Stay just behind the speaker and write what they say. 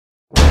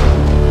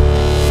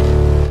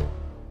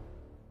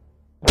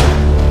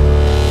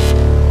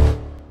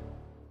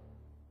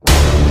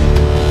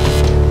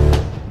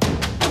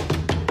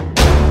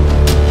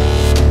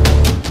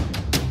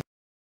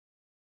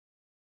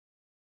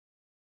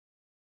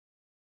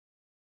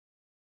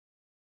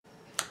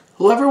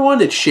Hello everyone,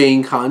 it's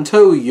Shane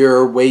Kanto,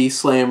 your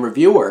Wasteland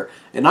reviewer,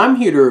 and I'm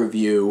here to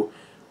review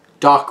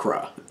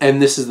Dachra.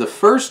 And this is the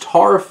first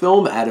horror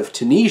film out of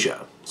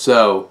Tunisia.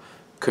 So,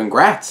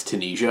 congrats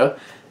Tunisia.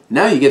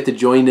 Now you get to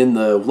join in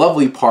the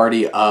lovely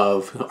party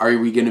of, are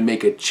we going to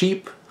make a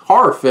cheap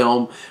horror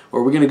film,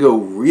 or are we going to go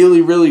really,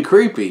 really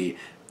creepy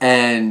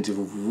and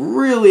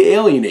really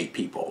alienate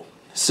people?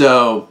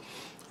 So,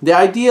 the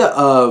idea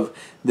of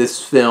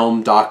this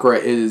film,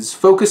 Dachra, is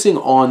focusing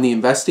on the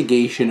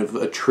investigation of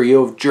a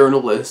trio of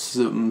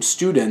journalism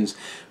students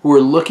who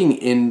are looking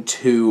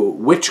into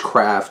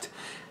witchcraft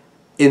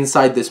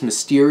inside this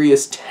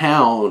mysterious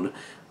town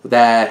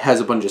that has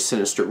a bunch of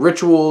sinister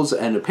rituals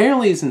and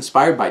apparently is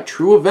inspired by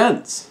true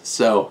events.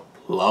 So,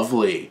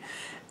 lovely.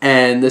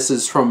 And this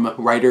is from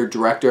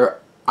writer-director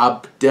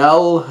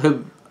Abdelhamid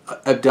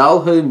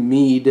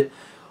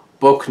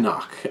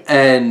Bouchnak.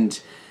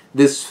 And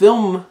this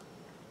film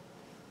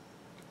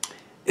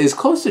is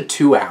close to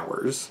 2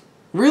 hours,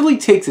 really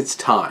takes its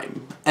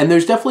time, and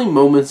there's definitely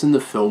moments in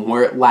the film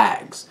where it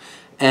lags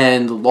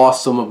and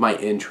lost some of my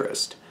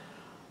interest.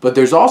 But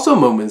there's also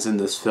moments in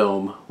this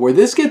film where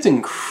this gets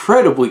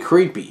incredibly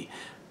creepy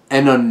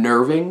and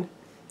unnerving,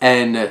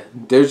 and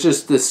there's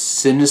just this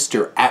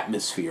sinister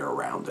atmosphere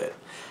around it.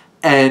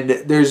 And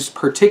there's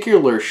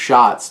particular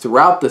shots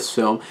throughout this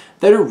film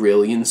that are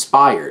really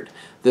inspired.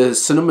 The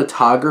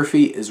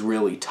cinematography is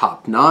really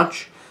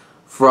top-notch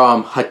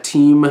from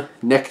Hatim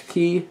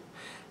Nekki,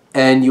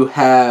 and you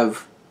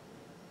have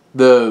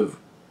the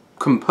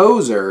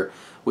composer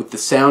with the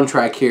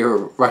soundtrack here,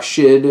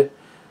 Rashid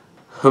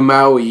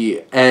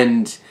Hamawi,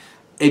 and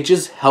it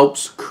just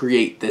helps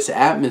create this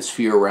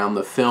atmosphere around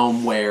the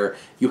film where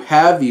you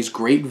have these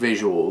great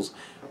visuals,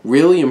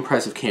 really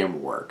impressive camera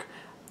work,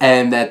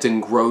 and that's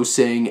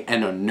engrossing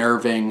and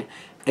unnerving,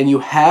 and you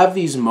have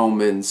these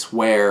moments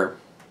where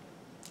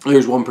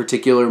there's one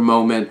particular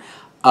moment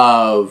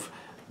of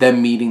them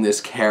meeting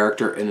this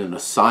character in an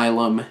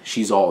asylum.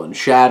 She's all in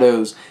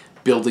shadows,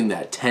 building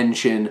that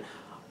tension.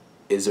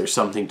 Is there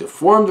something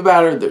deformed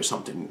about her? There's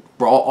something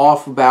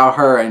off about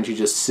her, and she's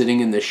just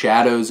sitting in the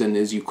shadows, and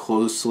as you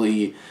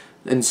closely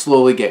and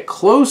slowly get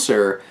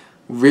closer,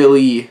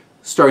 really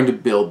starting to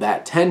build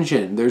that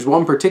tension. There's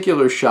one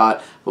particular shot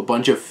of a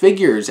bunch of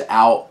figures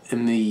out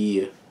in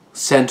the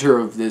center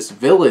of this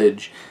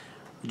village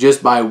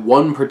just by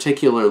one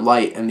particular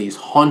light, and these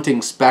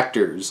haunting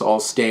specters all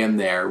stand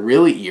there,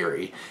 really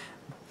eerie.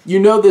 You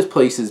know this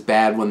place is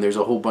bad when there's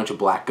a whole bunch of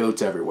black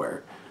goats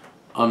everywhere.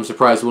 I'm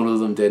surprised one of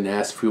them didn't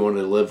ask if we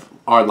wanted to live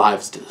our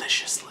lives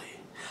deliciously.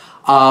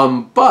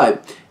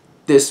 But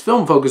this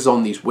film focuses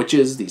on these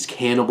witches, these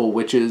cannibal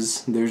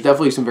witches. There's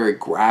definitely some very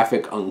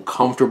graphic,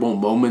 uncomfortable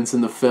moments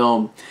in the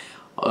film.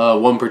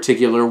 One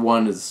particular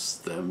one is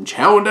them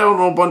chowing down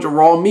on a bunch of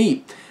raw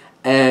meat,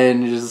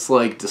 and just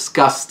like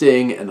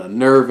disgusting and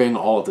unnerving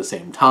all at the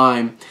same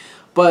time.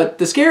 But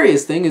the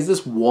scariest thing is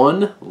this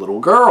one little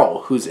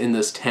girl who's in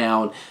this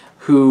town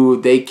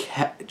who they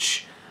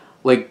catch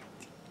like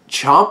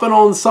chomping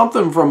on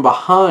something from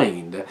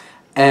behind,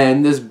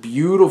 and this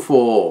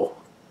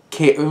beautiful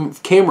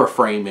camera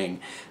framing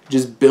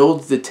just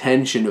builds the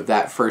tension of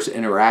that first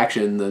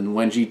interaction. Then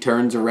when she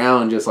turns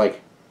around, just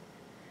like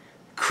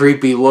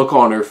creepy look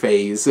on her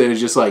face, and it's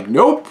just like,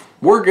 nope,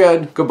 we're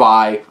good,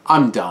 goodbye,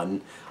 I'm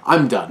done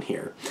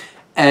here.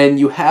 And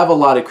you have a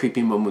lot of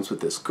creepy moments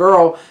with this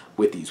girl,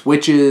 with these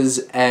witches,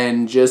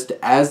 and just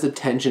as the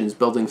tension is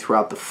building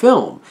throughout the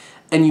film.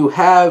 And you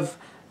have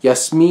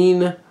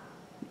Yassmine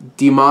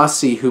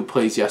Dimassi, who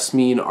plays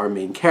Yassmine, our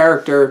main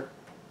character.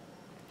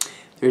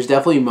 There's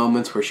definitely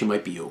moments where she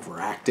might be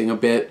overacting a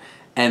bit,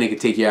 and it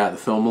could take you out of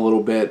the film a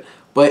little bit.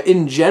 But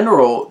in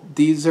general,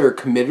 these are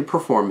committed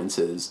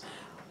performances.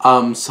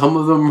 Some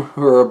of them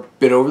are a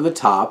bit over the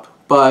top,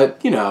 but,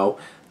 you know,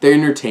 they're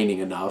entertaining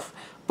enough.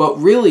 But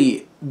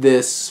really, the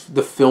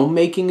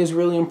filmmaking is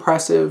really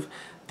impressive.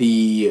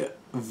 The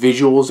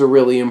visuals are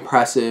really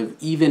impressive.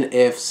 Even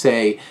if,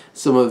 say,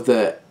 some of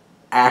the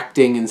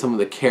acting and some of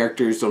the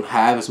characters don't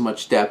have as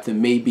much depth, and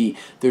maybe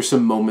there's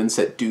some moments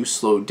that do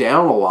slow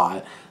down a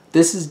lot,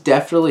 this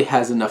definitely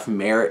has enough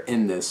merit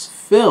in this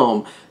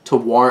film to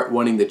warrant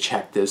wanting to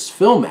check this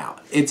film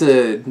out. It's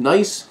a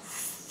nice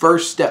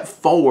first step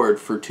forward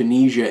for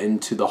Tunisia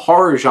into the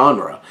horror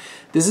genre.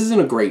 This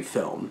isn't a great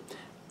film,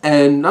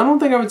 and I don't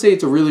think I would say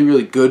it's a really,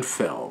 really good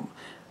film.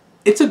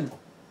 It's a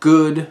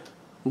good,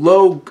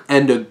 low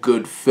end a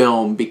good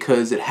film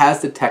because it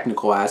has the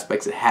technical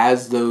aspects, it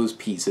has those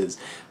pieces,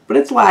 but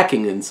it's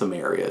lacking in some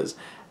areas.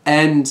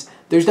 And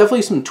there's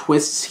definitely some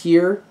twists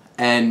here,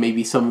 and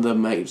maybe some of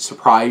them might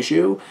surprise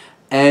you.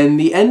 And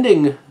the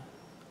ending,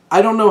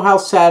 I don't know how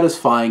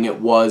satisfying it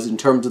was in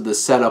terms of the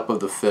setup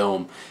of the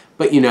film,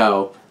 but you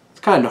know,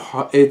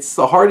 it's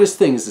the hardest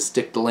thing is to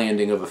stick the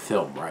landing of a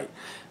film, right?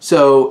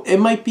 So it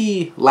might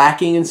be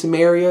lacking in some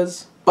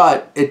areas,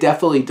 but it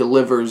definitely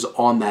delivers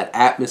on that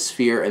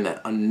atmosphere and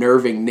that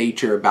unnerving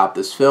nature about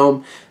this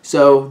film.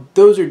 So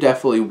those are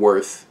definitely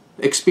worth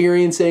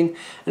experiencing,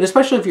 and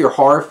especially if you're a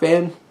horror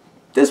fan,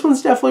 this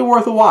one's definitely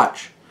worth a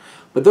watch.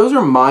 But those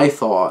are my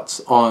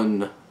thoughts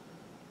on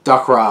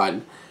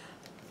Dachra.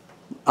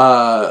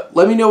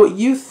 Let me know what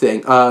you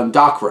think.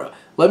 Dachra.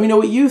 Let me know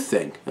what you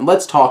think, and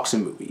let's talk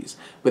some movies.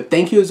 But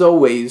thank you as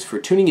always for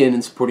tuning in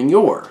and supporting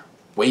your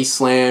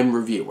Wasteland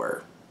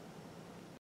reviewer.